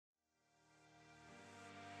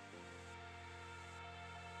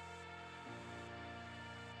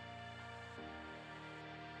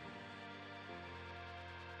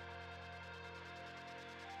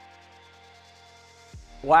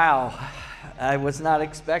Wow, I was not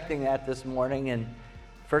expecting that this morning, and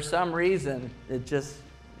for some reason, it just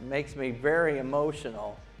makes me very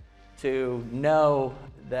emotional to know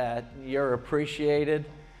that you're appreciated,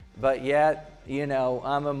 but yet,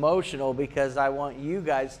 I'm emotional because I want you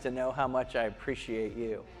guys to know how much I appreciate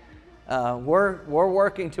you. We're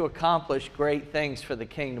working to accomplish great things for the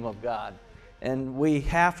kingdom of God, and we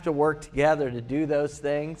have to work together to do those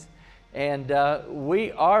things, and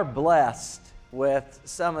we are blessed with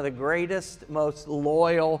some of the greatest, most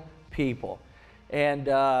loyal people. And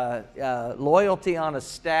loyalty on a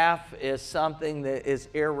staff is something that is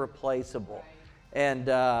irreplaceable. And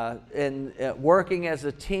working as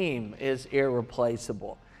a team is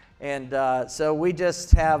irreplaceable. And so we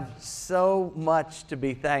just have so much to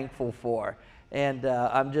be thankful for. And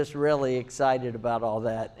I'm just really excited about all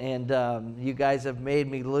that. And you guys have made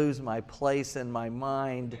me lose my place in my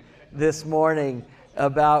mind this morning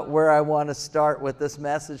about where I want to start with this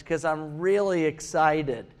message, because I'm really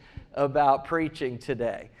excited about preaching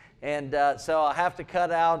today. And so I'll have to cut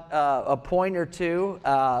out a point or two,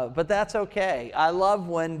 but that's okay. I love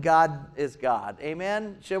when God is God.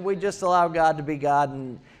 Amen? Should we just allow God to be God,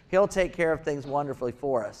 and He'll take care of things wonderfully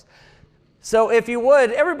for us. So if you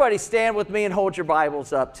would, everybody stand with me and hold your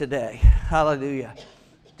Bibles up today. Hallelujah.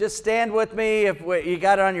 Just stand with me. If you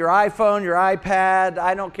got it on your iPhone, your iPad,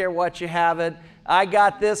 I don't care what you have it. I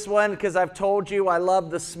got this one because I've told you I love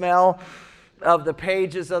the smell of the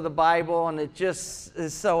pages of the Bible, and it just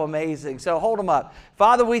is so amazing. So hold them up.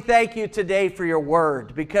 Father, we thank you today for your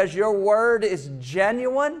word, because your word is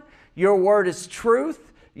genuine, your word is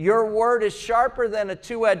truth, your word is sharper than a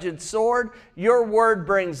two-edged sword, your word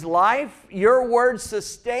brings life, your word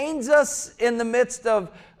sustains us in the midst of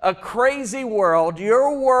a crazy world.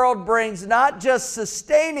 Your word brings not just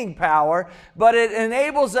sustaining power, but it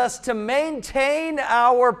enables us to maintain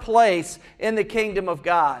our place in the kingdom of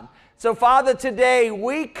God. So, Father, today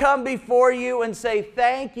we come before you and say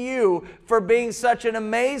thank you for being such an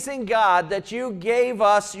amazing God that you gave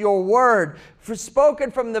us your word, for spoken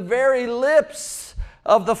from the very lips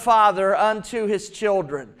of the Father unto his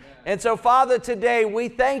children. And so, Father, today we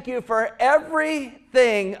thank you for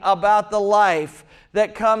everything about the life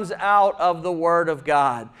that comes out of the Word of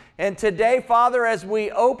God. And today, Father, as we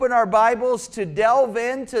open our Bibles to delve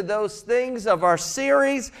into those things of our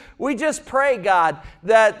series, we just pray, God,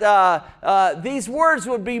 that these words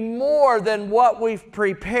would be more than what we've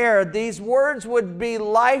prepared. These words would be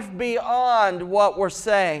life beyond what we're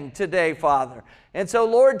saying today, Father. And so,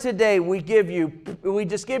 Lord, today we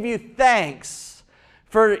just give you thanks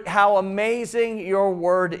for how amazing your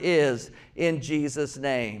word is, in Jesus'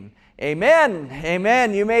 name. Amen.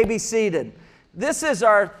 Amen. You may be seated. This is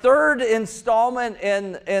our third installment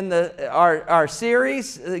in our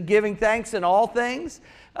series, Giving Thanks in All Things.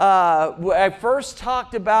 I first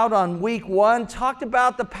talked about on week 1, talked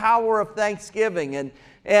about the power of thanksgiving.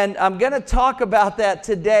 And I'm going to talk about that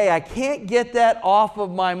today. I can't get that off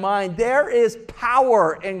of my mind. There is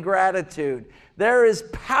power in gratitude. There is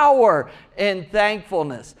power in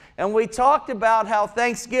thankfulness. And we talked about how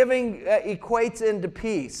thanksgiving equates into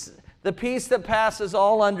peace. The peace that passes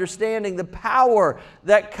all understanding, the power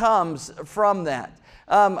that comes from that.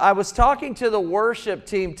 I was talking to the worship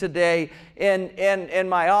team today in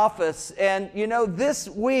my office, and this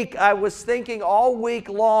week I was thinking all week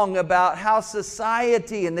long about how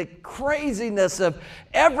society and the craziness of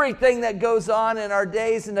everything that goes on in our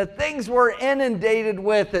days, and the things we're inundated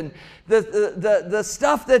with, and the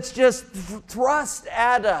stuff that's just thrust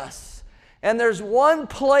at us. And there's one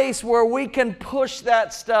place where we can push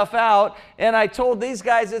that stuff out. And I told these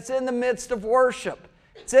guys, it's in the midst of worship.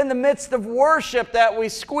 It's in the midst of worship that we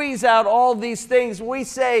squeeze out all these things. We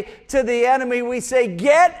say to the enemy, we say,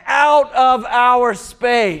 get out of our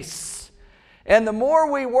space. And the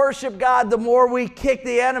more we worship God, the more we kick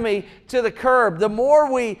the enemy to the curb. The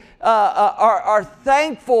more we are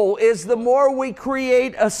thankful is the more we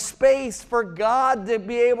create a space for God to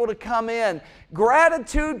be able to come in.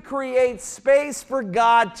 Gratitude creates space for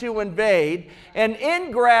God to invade, and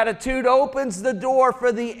ingratitude opens the door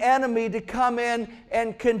for the enemy to come in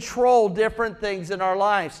and control different things in our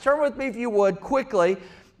lives. Turn with me, if you would, quickly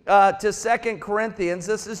to 2 Corinthians.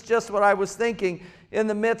 This is just what I was thinking in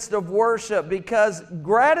the midst of worship, because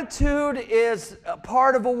gratitude is a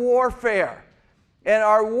part of a warfare. And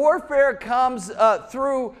our warfare comes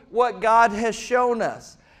through what God has shown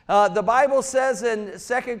us. The Bible says in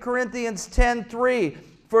 2 Corinthians 10:3,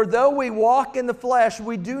 for though we walk in the flesh,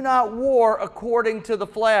 we do not war according to the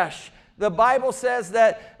flesh. The Bible says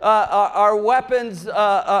that our weapons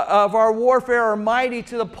of our warfare are mighty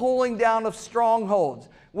to the pulling down of strongholds.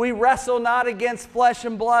 We wrestle not against flesh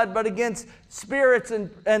and blood, but against spirits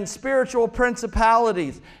and spiritual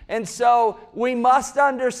principalities. And so we must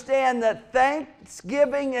understand that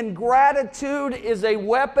thanksgiving and gratitude is a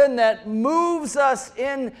weapon that moves us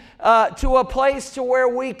in to a place to where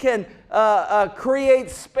we can create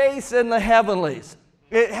space in the heavenlies.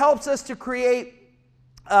 It helps us to create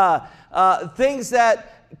things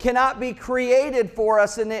that cannot be created for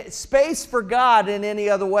us in space for God in any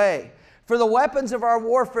other way. For the weapons of our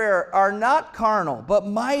warfare are not carnal, but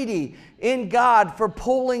mighty in God for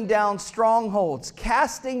pulling down strongholds,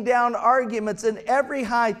 casting down arguments and every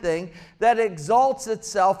high thing that exalts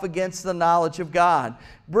itself against the knowledge of God,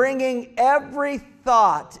 bringing every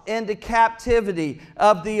thought into captivity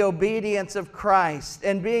of the obedience of Christ,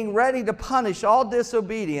 and being ready to punish all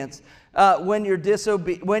disobedience when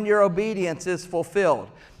your obedience is fulfilled.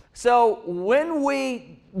 So when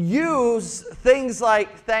we use things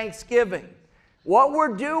like Thanksgiving, what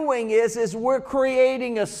we're doing is we're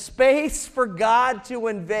creating a space for God to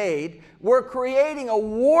invade. We're creating a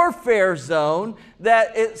warfare zone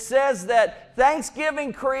that it says that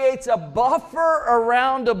Thanksgiving creates a buffer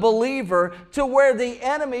around a believer to where the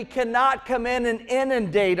enemy cannot come in and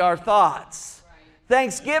inundate our thoughts.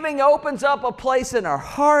 Thanksgiving opens up a place in our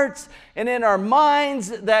hearts and in our minds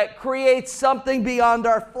that creates something beyond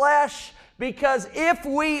our flesh. Because if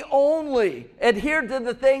we only adhered to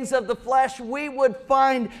the things of the flesh, we would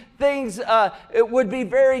find things, it would be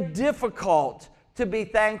very difficult to be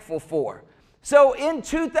thankful for. So in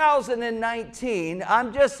 2019,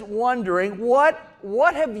 I'm just wondering, what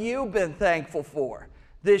have you been thankful for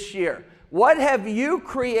this year? What have you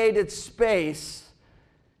created space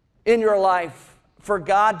in your life for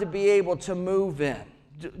God to be able to move in?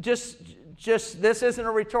 Just this isn't a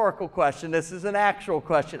rhetorical question. This is an actual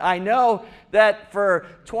question. I know that for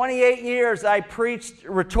 28 years I preached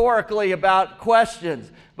rhetorically about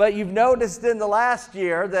questions, but you've noticed in the last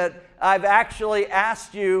year that I've actually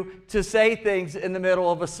asked you to say things in the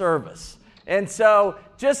middle of a service. And so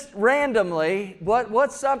just randomly,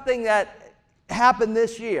 what's something that happened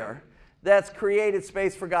this year that's created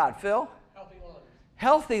space for God? Phil? Healthy lungs.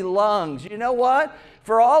 Healthy lungs. You know what?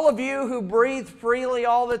 For all of you who breathe freely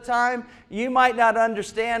all the time, you might not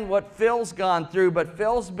understand what Phil's gone through, but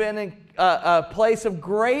Phil's been in a place of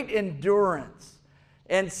great endurance.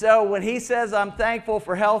 And so when he says, I'm thankful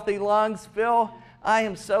for healthy lungs, Phil, I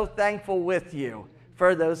am so thankful with you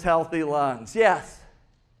for those healthy lungs. Yes?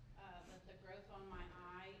 That the growth on my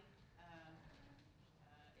eye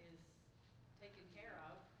is taken care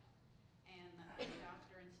of. And the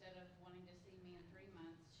doctor, instead of wanting to see me in 3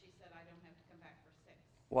 months, she said I don't have to come back for 6.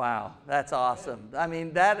 Wow, that's awesome. I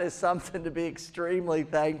mean, that is something to be extremely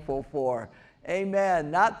thankful for.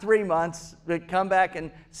 Amen. Not 3 months, but come back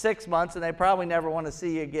in 6 months and they probably never want to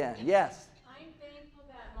see you again. Yes? I'm thankful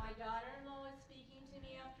that my daughter-in-law is speaking to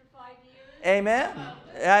me after 5 years. Amen.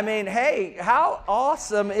 I mean, hey, how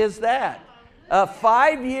awesome is that? A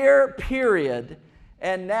 5-year period,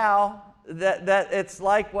 and now that it's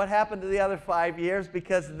like what happened to the other 5 years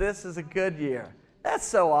because this is a good year. That's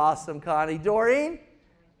so awesome, Connie. Doreen?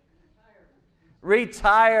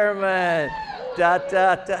 Retirement. Da,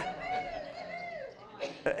 da, da.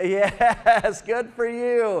 Yes, good for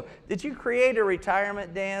you. Did you create a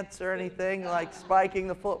retirement dance or anything like spiking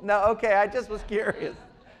the floor? No, okay, I just was curious.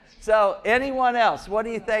 So, anyone else? What are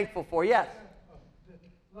you thankful for? Yes.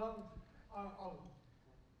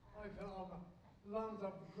 Lungs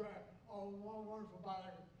are great. Wonderful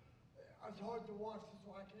body. It's hard to watch this,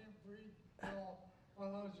 so I can't breathe at all. My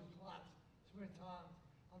lungs are collapsed so many times.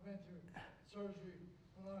 I've been through surgery.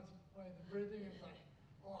 My lungs, the breathing is like,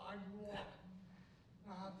 I can walk.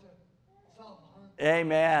 I have to stop.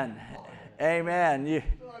 Amen. Amen. I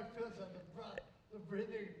feel like the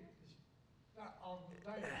breathing is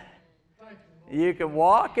thank you. You can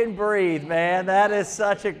walk and breathe, man. That is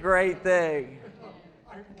such a great thing.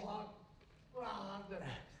 I can walk.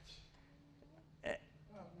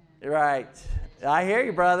 Right. I hear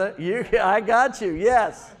you, brother. I got you.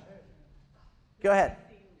 Yes. Go ahead.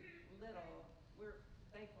 We're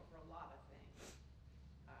thankful for a lot of things.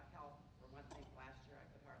 Health, for one thing, last year I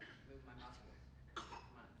could hardly move my muscles for 6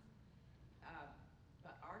 months.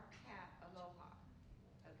 But our cat, Aloha,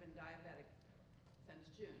 has been diabetic since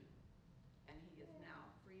June, and he is now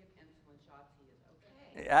free of insulin shots. He is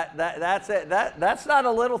okay. That's it. That's not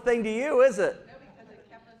a little thing to you, is it? No, because it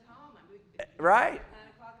kept us home. Right. 9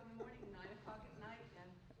 o'clock in the morning, 9 o'clock at night, and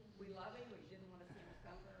we love him. We didn't want to see him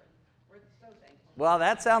suffer, and we're so thankful. Well,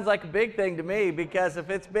 that sounds like a big thing to me because if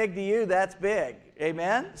it's big to you, that's big.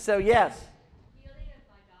 Amen? So, yes. Healing is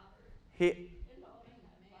my daughter. He,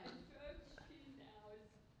 She now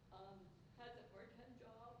has a part-time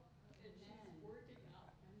job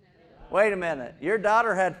Wait a minute. Your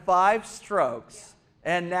daughter had 5 strokes,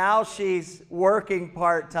 and now she's working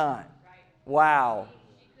part-time. Right. Wow.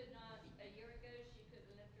 She could not, a year ago, she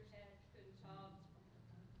couldn't lift her head, couldn't talk.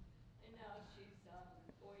 And now she's going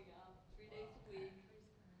 3 days a week,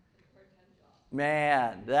 a part-time job.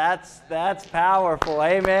 Man, that's powerful.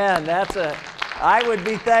 Amen. I would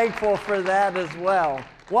be thankful for that as well.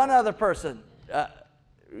 One other person.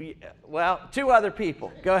 Well, 2 other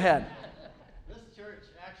people. Go ahead. This church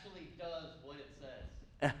actually does what it says.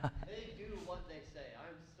 They do what they say.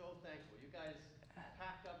 I'm so thankful. You guys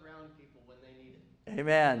pack up around people when they need it.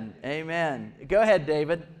 Amen. Amen. Go ahead,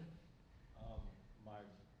 David. My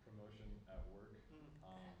promotion at work,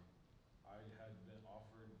 I had been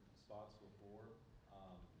offered spots before,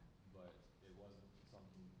 but it wasn't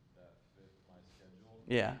something that fit my schedule.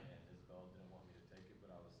 Yeah. And Isabel didn't want me to take it,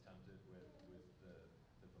 but I was tempted with the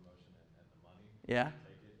promotion and the money. Yeah. To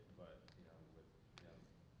take it, but with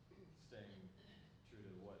staying true to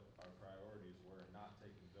what our priorities were, not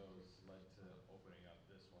taking those led to opening up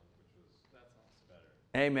this one, which was better.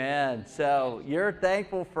 Amen. So you're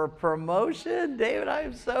thankful for promotion, David. I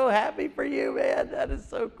am so happy for you, man. That is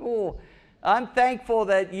so cool. I'm thankful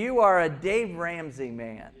that you are a Dave Ramsey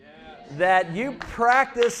man. Yes. That you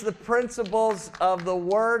practice the principles of the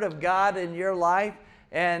Word of God in your life.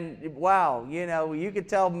 And wow, you could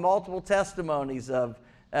tell multiple testimonies of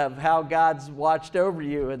how God's watched over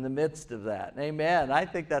you in the midst of that. Amen. I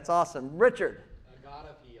think that's awesome. Richard. A God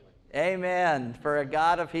of healing. Amen. For a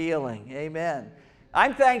God of healing. Amen.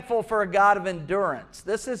 I'm thankful for a God of endurance.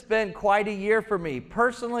 This has been quite a year for me,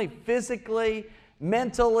 personally, physically,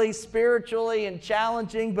 mentally, spiritually, and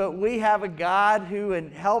challenging, but we have a God who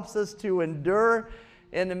helps us to endure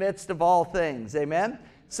in the midst of all things. Amen?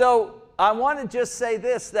 So I want to just say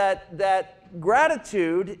this, that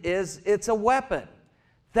gratitude it's a weapon.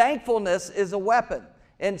 Thankfulness is a weapon.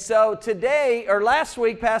 And so today, or last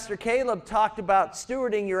week, Pastor Caleb talked about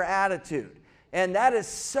stewarding your attitude. And that is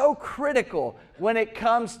so critical when it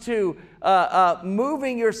comes to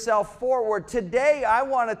moving yourself forward. Today, I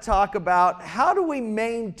want to talk about how do we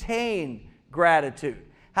maintain gratitude?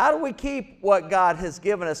 How do we keep what God has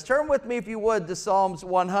given us? Turn with me, if you would, to Psalms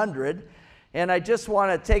 100. And I just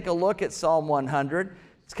want to take a look at Psalm 100.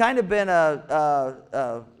 It's kind of been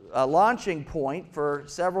a launching point for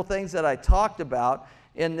several things that I talked about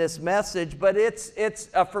in this message. But it's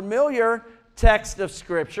a familiar text of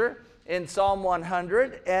Scripture in Psalm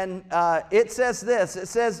 100, and it says this. It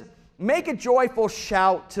says, "Make a joyful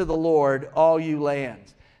shout to the Lord, all you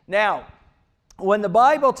lands." Now, when the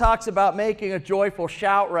Bible talks about making a joyful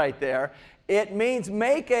shout right there, it means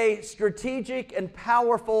make a strategic and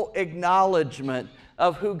powerful acknowledgement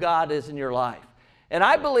of who God is in your life. And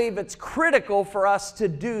I believe it's critical for us to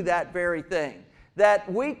do that very thing.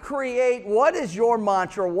 That we create, what is your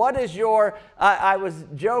mantra? What is your, I was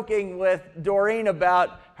joking with Doreen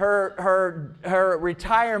about her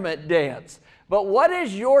retirement dance. But what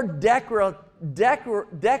is your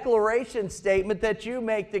declaration statement that you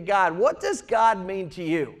make to God? What does God mean to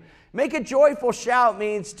you? Make a joyful shout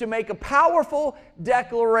means to make a powerful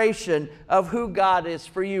declaration of who God is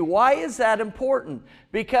for you. Why is that important?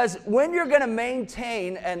 Because when you're going to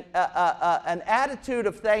maintain an attitude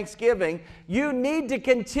of thanksgiving, you need to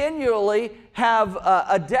continually have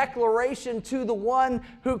a declaration to the one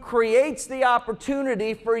who creates the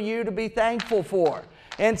opportunity for you to be thankful for.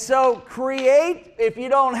 And so create, if you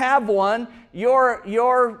don't have one,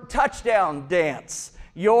 your touchdown dance.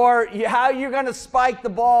 How you're going to spike the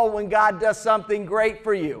ball when God does something great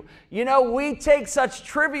for you. We take such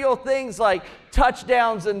trivial things like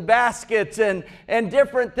touchdowns and baskets and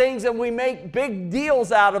different things, and we make big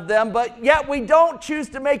deals out of them, but yet we don't choose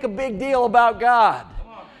to make a big deal about God.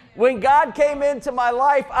 When God came into my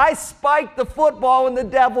life, I spiked the football in the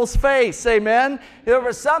devil's face. Amen. There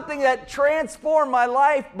was something that transformed my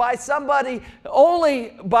life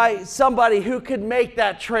only by somebody who could make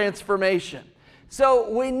that transformation. So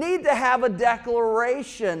we need to have a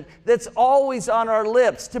declaration that's always on our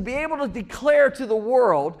lips to be able to declare to the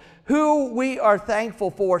world who we are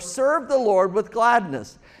thankful for. Serve the Lord with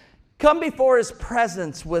gladness. Come before His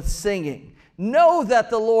presence with singing. Know that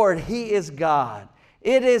the Lord, He is God.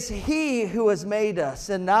 It is He who has made us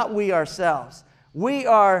and not we ourselves. We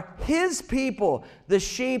are His people, the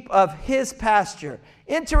sheep of His pasture.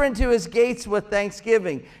 Enter into His gates with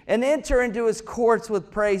thanksgiving and enter into His courts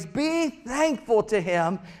with praise. Be thankful to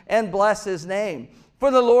Him and bless His name.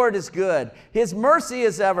 For the Lord is good. His mercy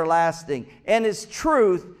is everlasting and His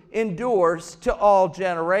truth endures to all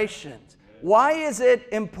generations. Why is it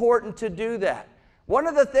important to do that? One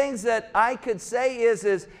of the things that I could say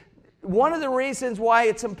is one of the reasons why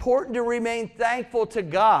it's important to remain thankful to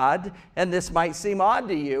God, and this might seem odd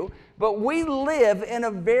to you, but we live in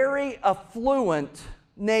a very affluent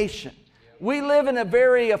nation. We live in a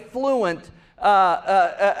very affluent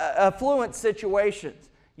situations.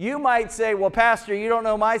 You might say, well, Pastor, you don't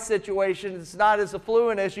know my situation. It's not as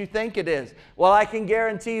affluent as you think it is. Well, I can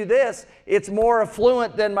guarantee you this. It's more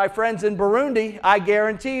affluent than my friends in Burundi. I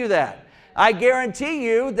guarantee you that. I guarantee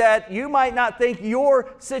you that you might not think your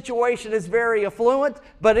situation is very affluent,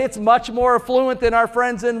 but it's much more affluent than our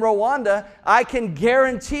friends in Rwanda. I can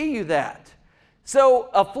guarantee you that. So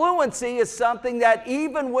affluency is something that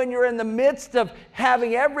even when you're in the midst of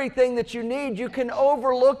having everything that you need, you can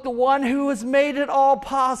overlook the one who has made it all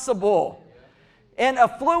possible. And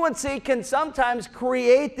affluency can sometimes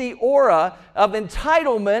create the aura of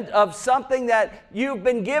entitlement of something that you've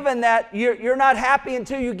been given that you're not happy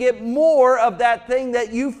until you get more of that thing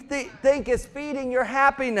that you think is feeding your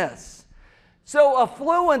happiness. So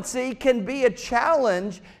affluency can be a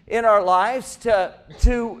challenge in our lives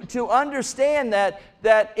to understand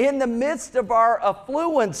that in the midst of our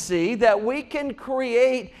affluency that we can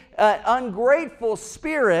create an ungrateful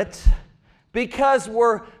spirit because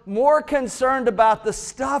we're more concerned about the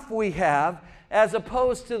stuff we have as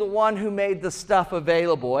opposed to the one who made the stuff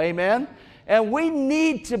available. Amen? And we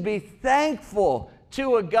need to be thankful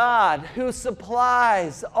to a God who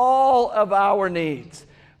supplies all of our needs.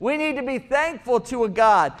 We need to be thankful to a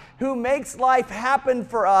God who makes life happen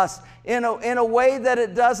for us in a way that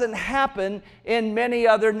it doesn't happen in many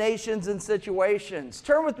other nations and situations.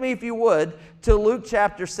 Turn with me, if you would, to Luke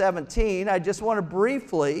chapter 17. I just want to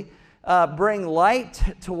briefly bring light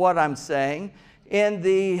to what I'm saying. In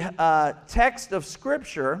the text of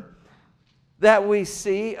Scripture that we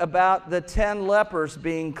see about the 10 lepers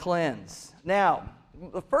being cleansed. Now,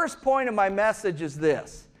 the first point of my message is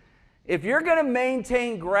this. If you're going to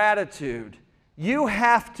maintain gratitude, you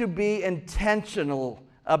have to be intentional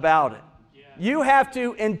about it. Yeah. You have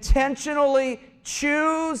to intentionally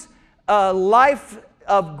choose a life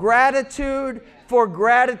of gratitude for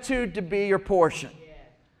gratitude to be your portion. Yeah.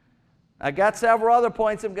 I got several other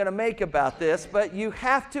points I'm going to make about this, but you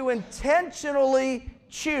have to intentionally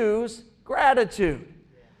choose gratitude.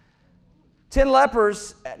 10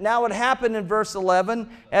 lepers, now it happened in verse 11,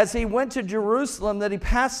 as he went to Jerusalem, that he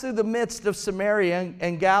passed through the midst of Samaria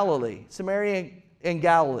and Galilee.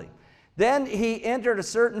 Then he entered a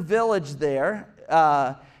certain village there,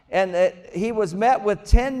 and he was met with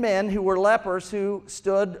 10 men who were lepers who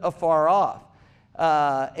stood afar off.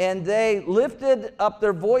 And they lifted up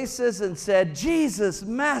their voices and said, Jesus,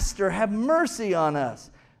 Master, have mercy on us.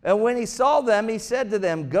 And when he saw them, he said to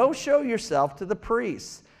them, go show yourself to the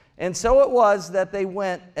priests. And so it was that they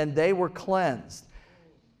went and they were cleansed.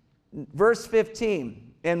 Verse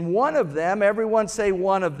 15, and one of them, everyone say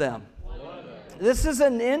one of them. This is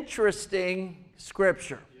an interesting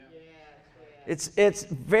scripture. It's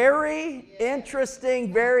very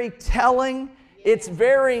interesting, very telling. It's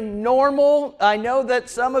very normal. I know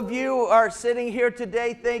that some of you are sitting here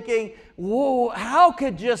today thinking, whoa, how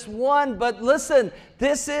could just one? But listen,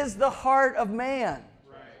 this is the heart of man.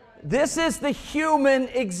 This is the human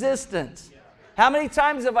existence. How many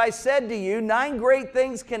times have I said to you, 9 great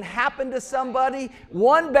things can happen to somebody,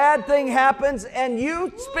 1 bad thing happens, and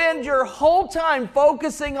you spend your whole time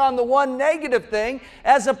focusing on the 1 negative thing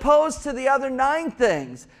as opposed to the other 9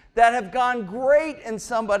 things that have gone great in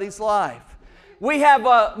somebody's life. We have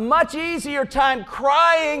a much easier time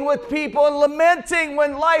crying with people and lamenting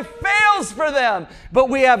when life fails for them. But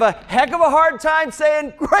we have a heck of a hard time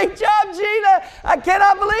saying, great job, Gina. I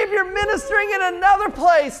cannot believe you're ministering in another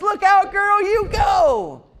place. Look out, girl, you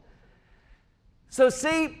go. So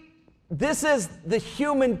see, this is the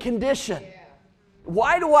human condition.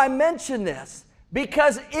 Why do I mention this?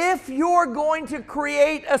 Because if you're going to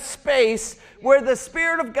create a space where the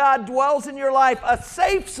Spirit of God dwells in your life, a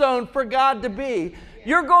safe zone for God to be,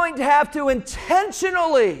 you're going to have to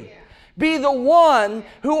intentionally be the one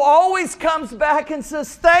who always comes back and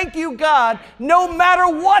says, thank you, God, no matter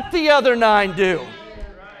what the other 9 do.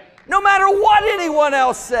 No matter what anyone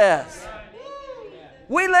else says.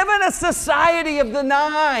 We live in a society of the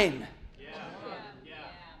 9.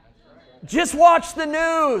 Just watch the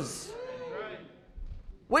news.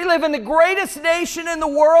 We live in the greatest nation in the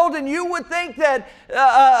world, and you would think that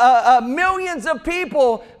millions of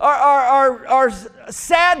people are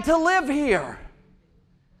sad to live here.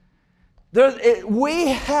 We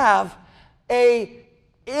have an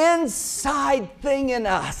inside thing in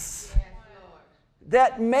us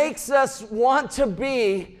that makes us want to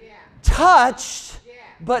be touched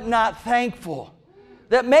but not thankful.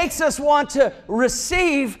 that makes us want to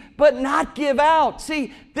receive but not give out.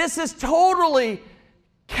 See, this is totally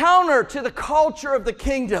counter to the culture of the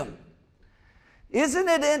kingdom. Isn't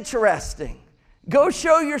it interesting? Go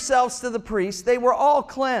show yourselves to the priests. They were all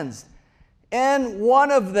cleansed. And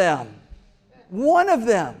one of them,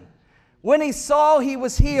 when he saw he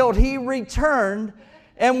was healed, he returned,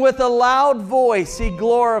 and with a loud voice he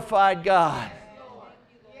glorified God.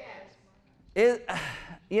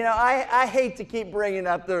 I hate to keep bringing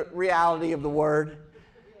up the reality of the word,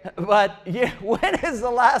 but when is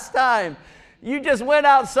the last time you just went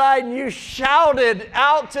outside and you shouted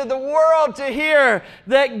out to the world to hear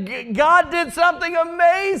that God did something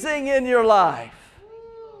amazing in your life?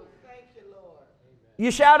 Thank you, Lord.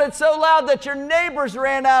 You shouted so loud that your neighbors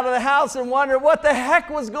ran out of the house and wondered what the heck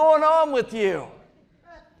was going on with you.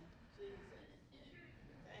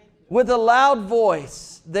 With a loud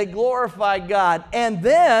voice, they glorified God. And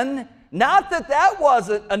then, not that that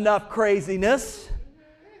wasn't enough craziness,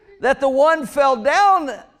 that the one fell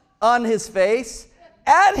down on his face,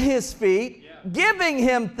 at his feet, giving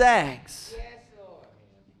him thanks. Yes, Lord.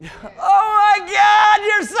 Oh my God,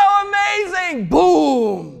 you're so amazing!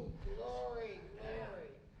 Boom! Glory, glory.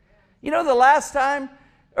 You know, the last time,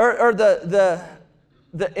 in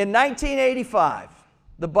 1985,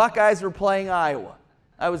 the Buckeyes were playing Iowa.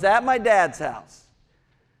 I was at my dad's house.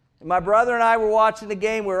 And my brother and I were watching the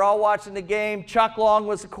game. We were all watching the game. Chuck Long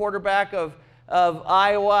was the quarterback of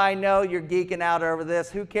Iowa. I know you're geeking out over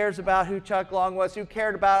this. Who cares about who Chuck Long was? Who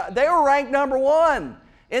cared about it? They were ranked number 1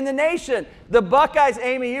 in the nation. The Buckeyes,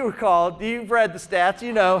 Amy, you recall, you've read the stats,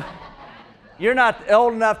 you know. You're not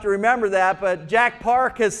old enough to remember that, but Jack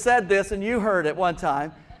Park has said this, and you heard it one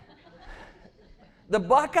time. The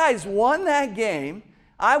Buckeyes won that game.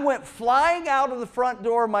 I went flying out of the front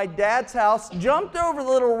door of my dad's house, jumped over the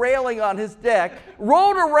little railing on his deck,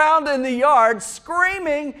 rolled around in the yard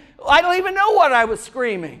screaming. I don't even know what I was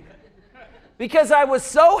screaming, because I was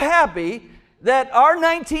so happy that our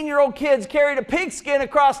 19-year-old kids carried a pigskin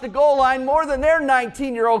across the goal line more than their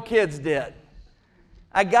 19-year-old kids did.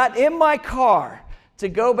 I got in my car to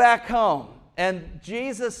go back home, and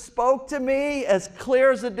Jesus spoke to me as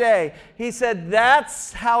clear as a day. He said,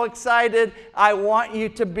 that's how excited I want you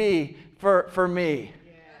to be for me.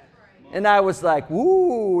 And I was like,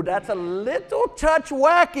 woo, that's a little touch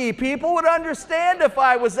wacky. People would understand if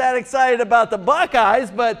I was that excited about the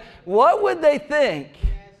Buckeyes, but what would they think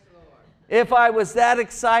if I was that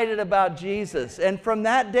excited about Jesus? And from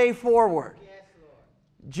that day forward,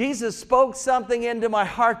 Jesus spoke something into my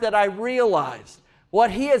heart that I realized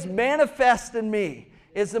what He has manifested in me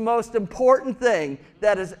is the most important thing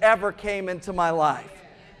that has ever came into my life.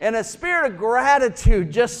 And a spirit of gratitude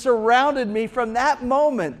just surrounded me from that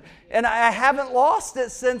moment. And I haven't lost it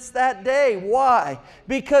since that day. Why?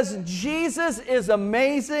 Because Jesus is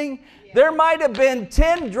amazing. There might have been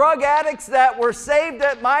 10 drug addicts that were saved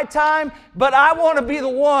at my time, but I want to be the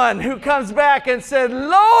one who comes back and said,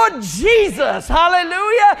 Lord Jesus,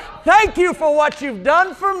 hallelujah, thank you for what you've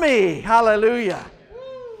done for me. Hallelujah.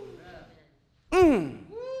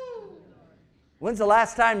 When's the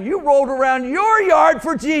last time you rolled around your yard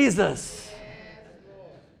for Jesus?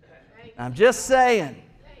 I'm just saying.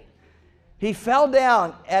 He fell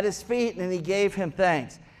down at his feet and he gave him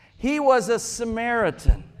thanks. He was a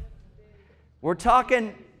Samaritan. We're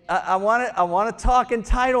talking, I want to talk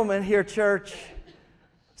entitlement here, church.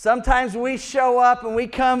 Sometimes we show up and we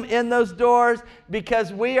come in those doors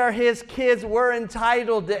because we are His kids. We're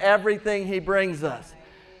entitled to everything He brings us.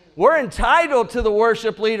 We're entitled to the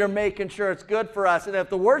worship leader making sure it's good for us. And if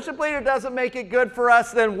the worship leader doesn't make it good for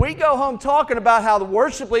us, then we go home talking about how the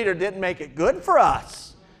worship leader didn't make it good for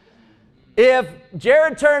us. If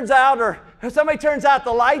Jared turns out or somebody turns out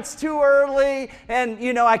the lights too early and,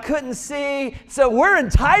 I couldn't see. So we're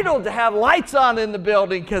entitled to have lights on in the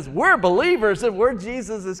building because we're believers and we're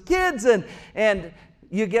Jesus' kids. And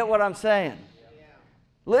you get what I'm saying?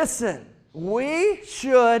 Listen, we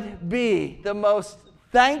should be the most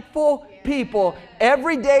thankful people.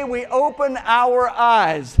 Every day we open our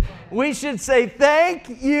eyes, we should say,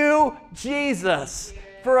 thank you, Jesus,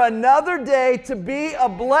 for another day to be a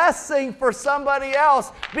blessing for somebody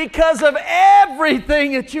else because of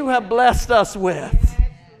everything that you have blessed us with.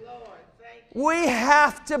 We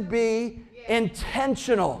have to be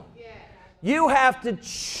intentional. You have to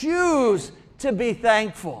choose to be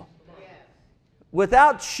thankful.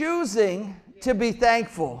 Without choosing to be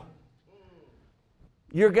thankful,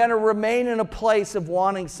 you're going to remain in a place of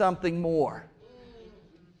wanting something more.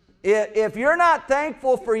 If you're not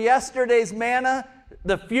thankful for yesterday's manna,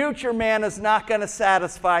 the future manna is not going to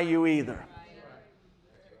satisfy you either.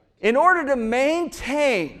 In order to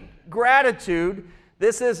maintain gratitude,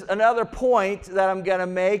 This is another point that I'm going to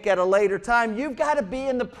make at a later time. You've got to be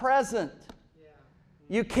in the present.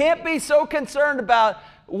 You can't be so concerned about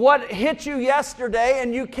what hit you yesterday,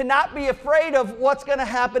 and you cannot be afraid of what's going to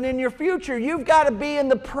happen in your future. You've got to be in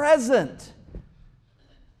the present.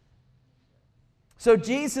 So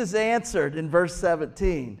Jesus answered in verse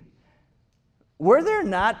 17, "Were there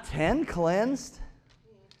not 10 cleansed?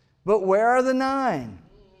 But where are the 9?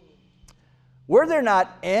 Were there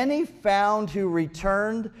not any found who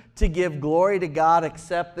returned to give glory to God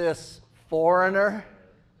except this foreigner?"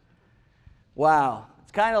 Wow.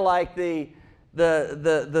 It's kind of like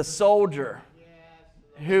the soldier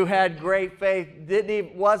who had great faith,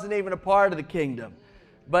 wasn't even a part of the kingdom,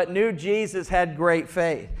 but knew Jesus had great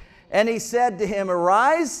faith. And he said to him,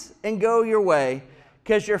 "Arise and go your way,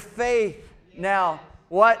 because your faith..." Now,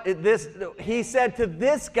 he said to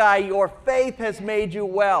this guy, "Your faith has made you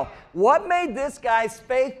well." What made this guy's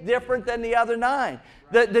faith different than the other 9?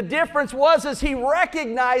 The difference was he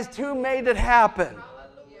recognized who made it happen.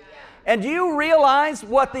 And do you realize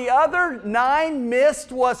what the other 9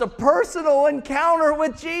 missed was a personal encounter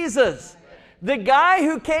with Jesus? The guy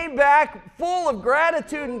who came back full of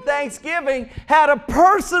gratitude and thanksgiving had a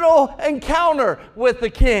personal encounter with the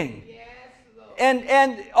King.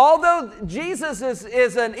 And although Jesus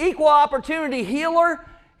is an equal opportunity healer,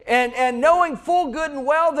 and knowing full good and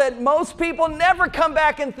well that most people never come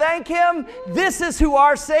back and thank Him, this is who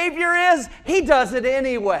our Savior is. He does it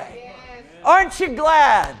anyway. Aren't you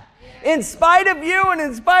glad? In spite of you and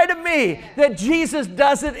in spite of me, that Jesus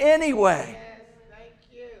does it anyway.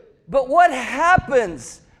 But what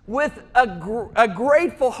happens with a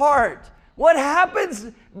grateful heart? What happens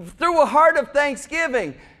through a heart of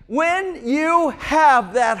thanksgiving? When you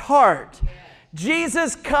have that heart,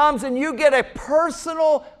 Jesus comes and you get a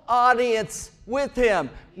personal audience with Him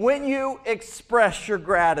when you express your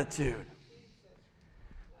gratitude.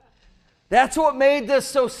 That's what made this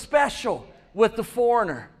so special with the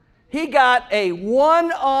foreigner. He got a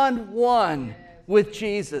one-on-one with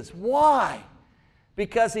Jesus. Why?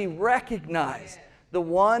 Because he recognized the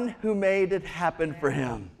one who made it happen for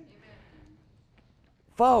him.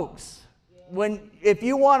 Folks, if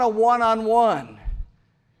you want a one-on-one,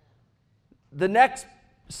 the next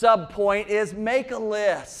sub-point is make a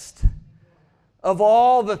list of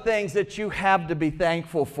all the things that you have to be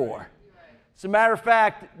thankful for. As a matter of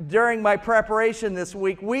fact, during my preparation this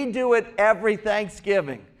week, we do it every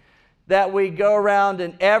Thanksgiving. That we go around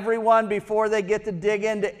and everyone, before they get to dig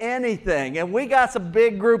into anything, and we got some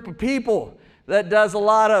big group of people that does a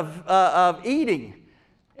lot of eating.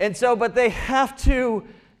 And so, but they have to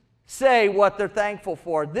say what they're thankful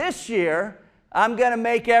for. This year, I'm going to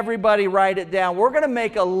make everybody write it down. We're going to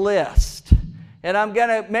make a list. And I'm going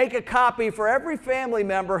to make a copy for every family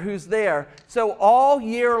member who's there. So all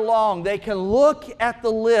year long, they can look at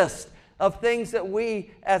the list of things that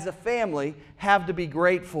we as a family have to be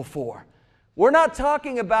grateful for. We're not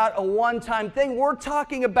talking about a one-time thing. We're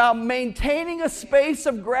talking about maintaining a space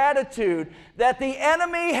of gratitude that the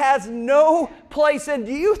enemy has no place in.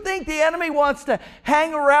 Do you think the enemy wants to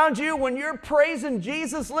hang around you when you're praising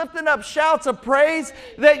Jesus, lifting up shouts of praise,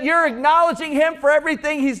 that you're acknowledging Him for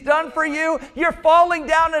everything He's done for you? You're falling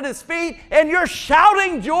down at His feet and you're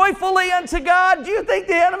shouting joyfully unto God. Do you think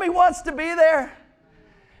the enemy wants to be there?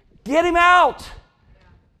 Get him out.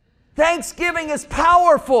 Thanksgiving is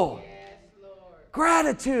powerful.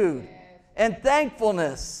 Gratitude and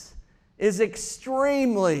thankfulness is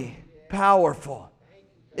extremely powerful.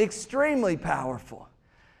 Extremely powerful.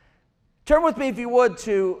 Turn with me, if you would,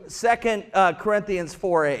 to 2 Corinthians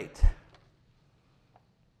 4:8.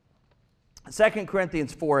 2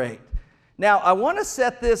 Corinthians 4:8. Now, I want to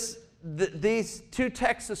set these two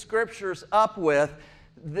texts of scriptures up with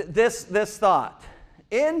this thought.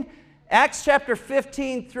 In Acts chapter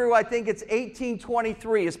 15 through, I think it's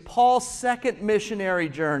 18:23, is Paul's second missionary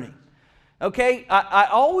journey. Okay, I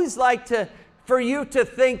always like for you to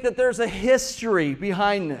think that there's a history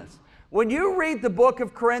behind this. When you read the book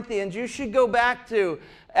of Corinthians, you should go back to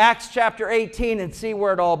Acts chapter 18 and see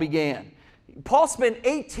where it all began. Paul spent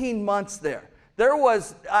 18 months there. There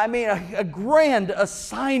was, a grand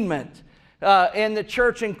assignment in the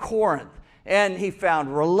church in Corinth. And he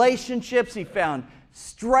found relationships, he found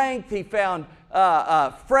strength, he found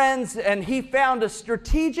friends, and he found a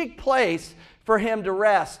strategic place for him to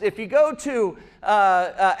rest. If you go to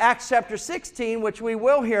Acts chapter 16, which we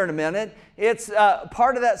will hear in a minute, it's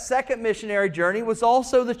part of that second missionary journey was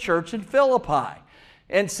also the church in Philippi.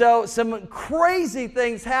 And so some crazy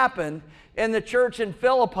things happened in the church in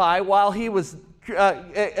Philippi while he was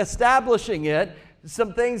establishing it.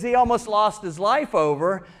 Some things he almost lost his life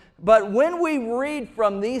over. But when we read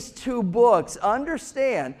from these two books,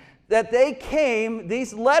 understand that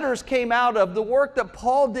these letters came out of the work that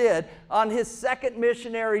Paul did on his second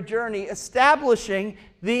missionary journey, establishing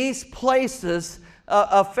these places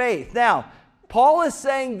of faith. Now, Paul is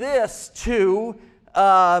saying this to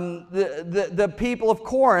the people of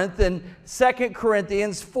Corinth in 2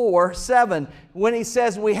 Corinthians 4:7, when he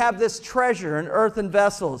says, we have this treasure in earthen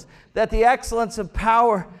vessels, that the excellence of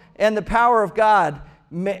power and the power of God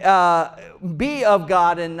may, be of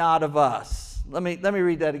God and not of us. Let me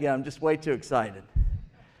read that again. I'm just way too excited.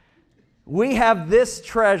 We have this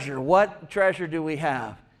treasure. What treasure do we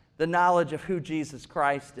have? The knowledge of who Jesus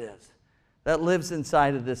Christ is, that lives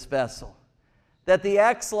inside of this vessel. That the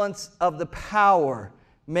excellence of the power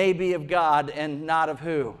may be of God and not of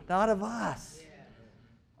who? Not of us.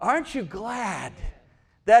 Aren't you glad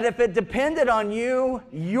that if it depended on you,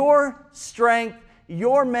 your strength,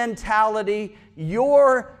 your mentality,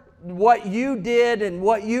 what you did and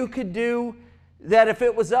what you could do, that if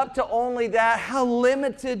it was up to only that, how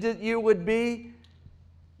limited you would be?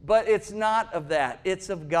 But it's not of that. It's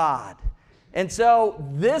of God. And so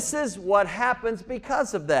this is what happens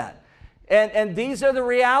because of that. And these are the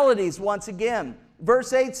realities once again.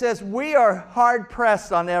 Verse 8 says, we are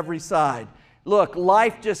hard-pressed on every side. Look,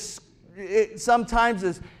 life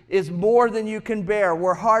sometimes is more than you can bear.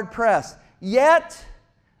 We're hard-pressed. Yet,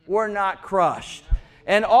 we're not crushed.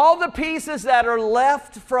 And all the pieces that are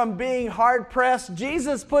left from being hard-pressed,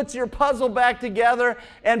 Jesus puts your puzzle back together,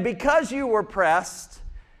 and because you were pressed,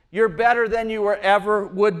 you're better than you ever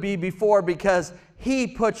would be before, because He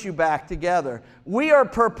puts you back together. We are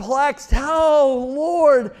perplexed. Oh,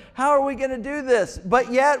 Lord, how are we going to do this?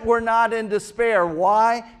 But yet we're not in despair.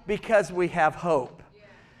 Why? Because we have hope.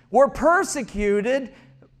 We're persecuted.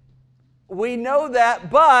 We know that,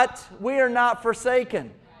 but we are not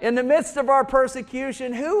forsaken. In the midst of our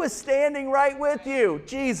persecution, who is standing right with you?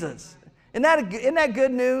 Jesus. Isn't that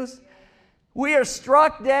good news? We are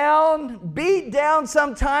struck down, beat down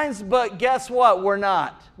sometimes, but guess what? We're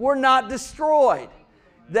not. We're not destroyed.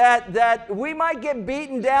 That we might get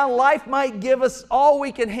beaten down. Life might give us all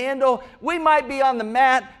we can handle. We might be on the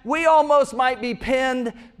mat. We almost might be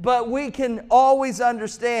pinned, but we can always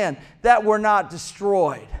understand that we're not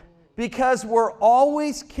destroyed, because we're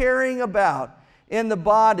always carrying about in the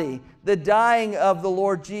body the dying of the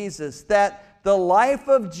Lord Jesus, that the life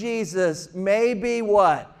of Jesus may be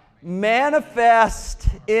what? Manifest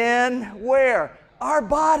in where? Our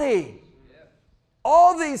body.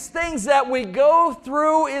 All these things that we go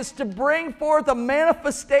through is to bring forth a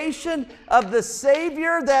manifestation of the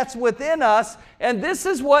Savior that's within us. And this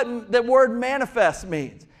is what the word manifest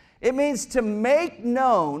means. It means to make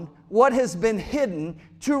known what has been hidden,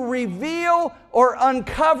 to reveal or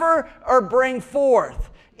uncover or bring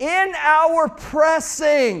forth. In our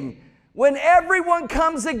pressing, when everyone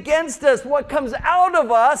comes against us, what comes out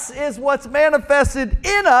of us is what's manifested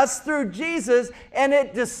in us through Jesus, and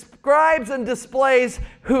it describes and displays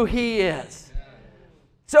who He is.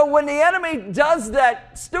 So when the enemy does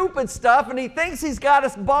that stupid stuff and he thinks he's got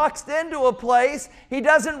us boxed into a place, he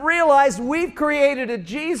doesn't realize we've created a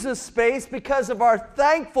Jesus space because of our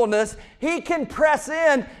thankfulness. He can press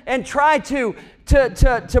in and try to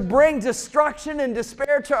bring destruction and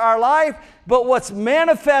despair to our life, but what's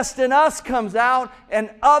manifest in us comes out, and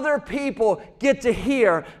other people get to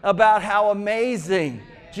hear about how amazing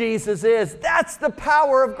Jesus is. That's the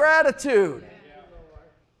power of gratitude.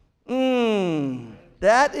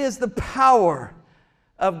 That is the power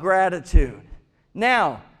of gratitude.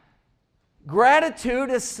 Now, gratitude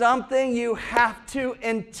is something you have to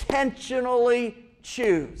intentionally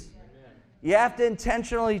choose. You have to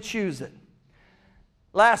intentionally choose it.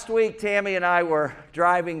 Last week, Tammy and I were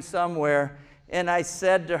driving somewhere, and I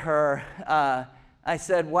said to her, I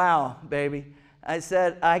said, wow, baby. I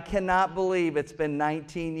said, I cannot believe it's been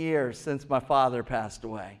 19 years since my father passed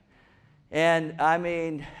away. And I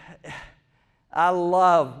mean, I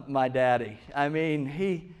love my daddy. I mean,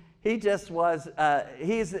 he just was,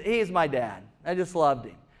 he's my dad. I just loved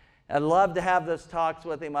him. I love to have those talks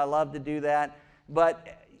with him. I love to do that.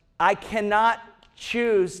 But I cannot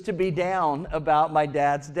choose to be down about my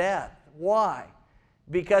dad's death. Why?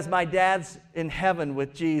 Because my dad's in heaven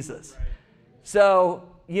with Jesus. So,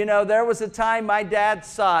 you know, there was a time my dad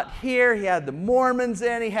saw it here. He had the Mormons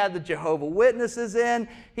in. He had the Jehovah's Witnesses in.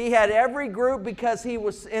 He had every group because he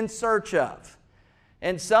was in search of.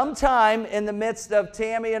 And sometime in the midst of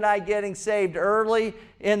Tammy and I getting saved early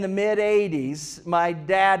in the mid-'80s, my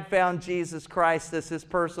dad found Jesus Christ as his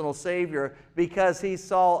personal Savior because he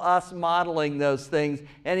saw us modeling those things,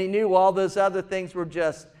 and he knew all those other things were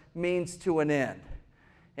just means to an end.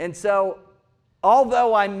 And so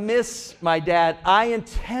although I miss my dad, I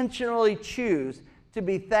intentionally choose to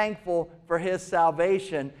be thankful for his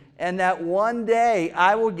salvation, and that one day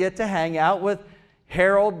I will get to hang out with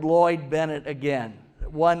Harold Lloyd Bennett again.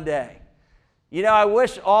 One day. You know, I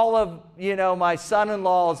wish all of, my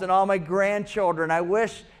son-in-laws and all my grandchildren, I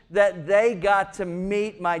wish that they got to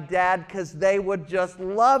meet my dad because they would just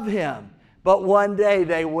love him. But one day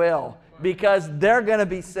they will, because they're going to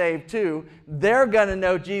be saved too. They're going to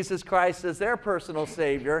know Jesus Christ as their personal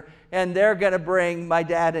Savior, and they're going to bring my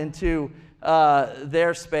dad into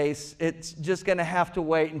their space. It's just going to have to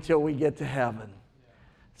wait until we get to heaven.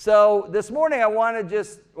 So this morning I want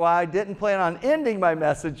to I didn't plan on ending my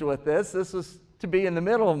message with this. This was to be in the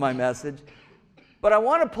middle of my message. But I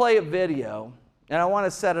want to play a video, and I want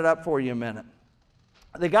to set it up for you a minute.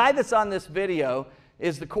 The guy that's on this video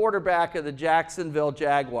is the quarterback of the Jacksonville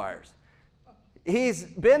Jaguars. He's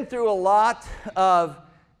been through a lot of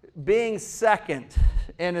being second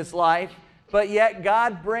in his life, but yet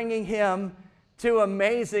God bringing him to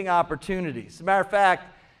amazing opportunities. As a matter of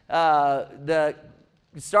fact, the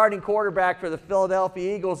starting quarterback for the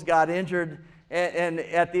Philadelphia Eagles got injured and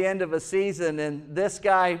at the end of a season, and this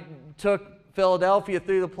guy took Philadelphia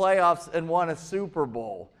through the playoffs and won a Super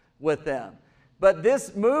Bowl with them. But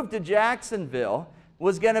this move to Jacksonville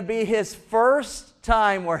was going to be his first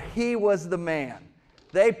time where he was the man.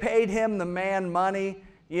 They paid him the man money,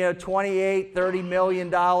 $28, $30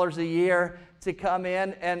 million a year to come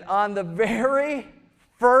in. And on the very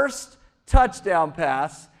first touchdown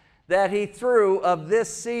pass that he threw of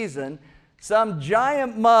this season, some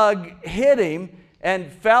giant mug hit him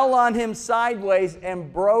and fell on him sideways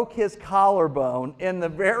and broke his collarbone in the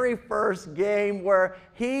very first game where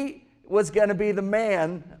he was going to be the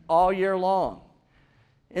man all year long.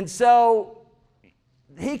 And so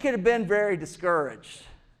he could have been very discouraged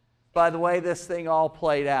by the way this thing all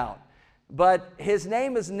played out. But his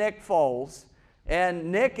name is Nick Foles,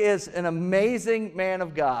 and Nick is an amazing man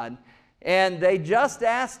of God. And they just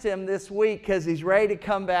asked him this week, because he's ready to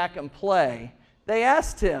come back and play, they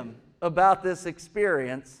asked him about this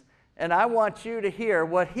experience, and I want you to hear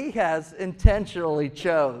what he has intentionally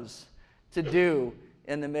chose to do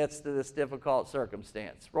in the midst of this difficult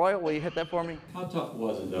circumstance. Royal, will you hit that for me? How tough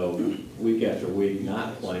was it, though, week after week,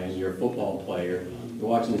 not playing? You're a football player. You're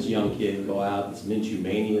watching this young kid go out. This Minshew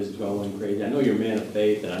mania is going crazy. I know you're a man of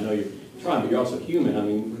faith, and I know you're trying, but you're also human. I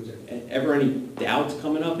mean, ever any doubts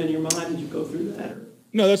coming up in your mind? Did you go through that? Or?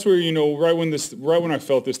 No, that's where, right when I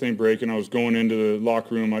felt this thing break and I was going into the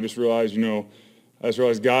locker room, I just realized,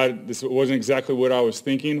 God, this wasn't exactly what I was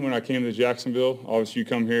thinking when I came to Jacksonville. Obviously, you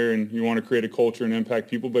come here and you want to create a culture and impact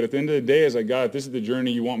people. But at the end of the day, as God, if this is the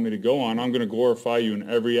journey you want me to go on, I'm going to glorify you in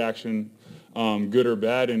every action, good or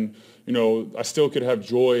bad. And, I still could have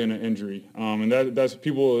joy in an injury. And that's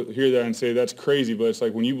people hear that and say, that's crazy. But it's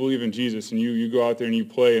like when you believe in Jesus and you go out there and you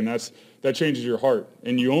play, and that changes your heart.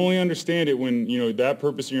 And you only understand it when, that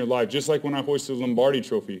purpose in your life, just like when I hoisted the Lombardi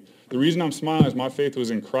trophy. The reason I'm smiling is my faith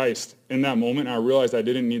was in Christ in that moment. And I realized I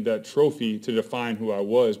didn't need that trophy to define who I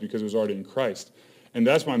was because it was already in Christ. And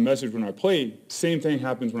that's my message when I play. Same thing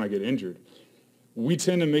happens when I get injured. We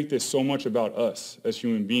tend to make this so much about us as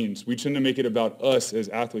human beings. We tend to make it about us as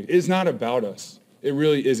athletes. It's not about us. It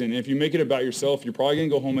really isn't. And if you make it about yourself, you're probably going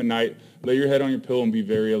to go home at night, lay your head on your pillow, and be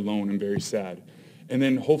very alone and very sad. And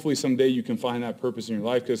then hopefully someday you can find that purpose in your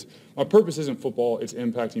life, because my purpose isn't football, it's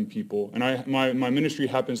impacting people. And my ministry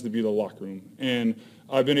happens to be the locker room. And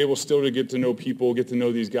I've been able still to get to know people, get to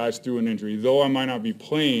know these guys through an injury. Though I might not be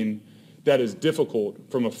playing, that is difficult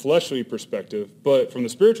from a fleshly perspective, but from the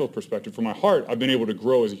spiritual perspective, from my heart, I've been able to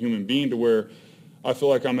grow as a human being to where I feel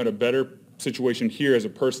like I'm at a better situation here as a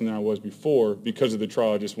person than I was before because of the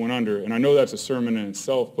trial I just went under. And I know that's a sermon in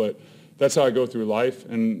itself, but that's how I go through life,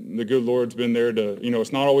 and the good Lord's been there to,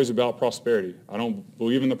 it's not always about prosperity. I don't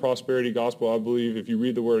believe in the prosperity gospel. I believe if you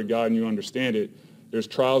read the Word of God and you understand it, there's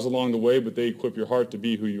trials along the way, but they equip your heart to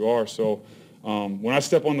be who you are. So when I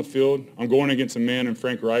step on the field, I'm going against a man in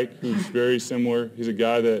Frank Reich who's very similar. He's a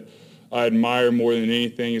guy that I admire more than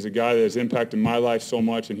anything. He's a guy that has impacted my life so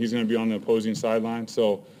much, and he's going to be on the opposing sideline.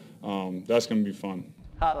 So that's going to be fun.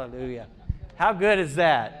 Hallelujah. How good is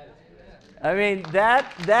that? I mean,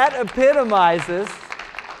 that epitomizes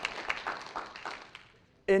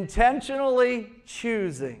intentionally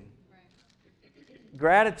choosing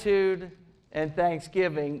gratitude and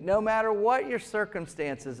thanksgiving, no matter what your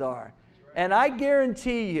circumstances are. And I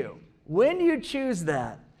guarantee you, when you choose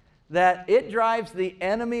that it drives the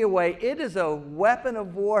enemy away. It is a weapon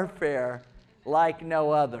of warfare like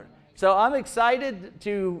no other. So I'm excited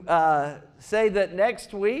to say that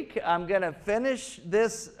next week I'm going to finish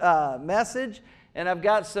this message, and I've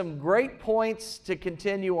got some great points to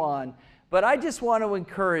continue on. But I just want to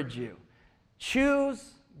encourage you.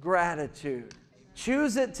 Choose gratitude.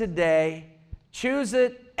 Choose it today. Choose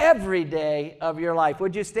it every day of your life.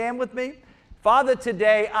 Would you stand with me? Father,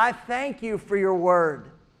 today I thank you for your word.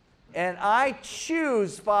 And I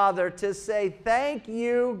choose, Father, to say thank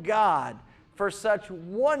you, God, for such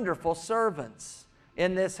wonderful servants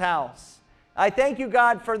in this house. I thank you,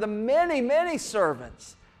 God, for the many, many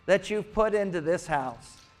servants that you've put into this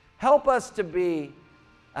house. Help us to be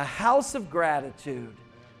a house of gratitude,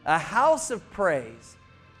 a house of praise,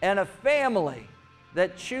 and a family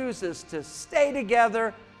that chooses to stay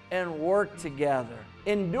together and work together,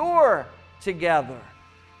 endure together,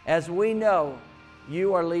 as we know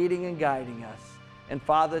you are leading and guiding us. And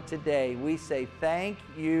Father, today we say thank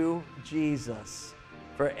you, Jesus,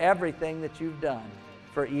 for everything that you've done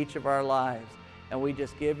for each of our lives. And we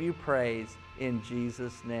just give you praise in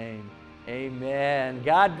Jesus' name. Amen.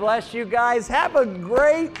 God bless you guys. Have a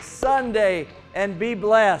great Sunday and be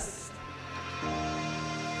blessed.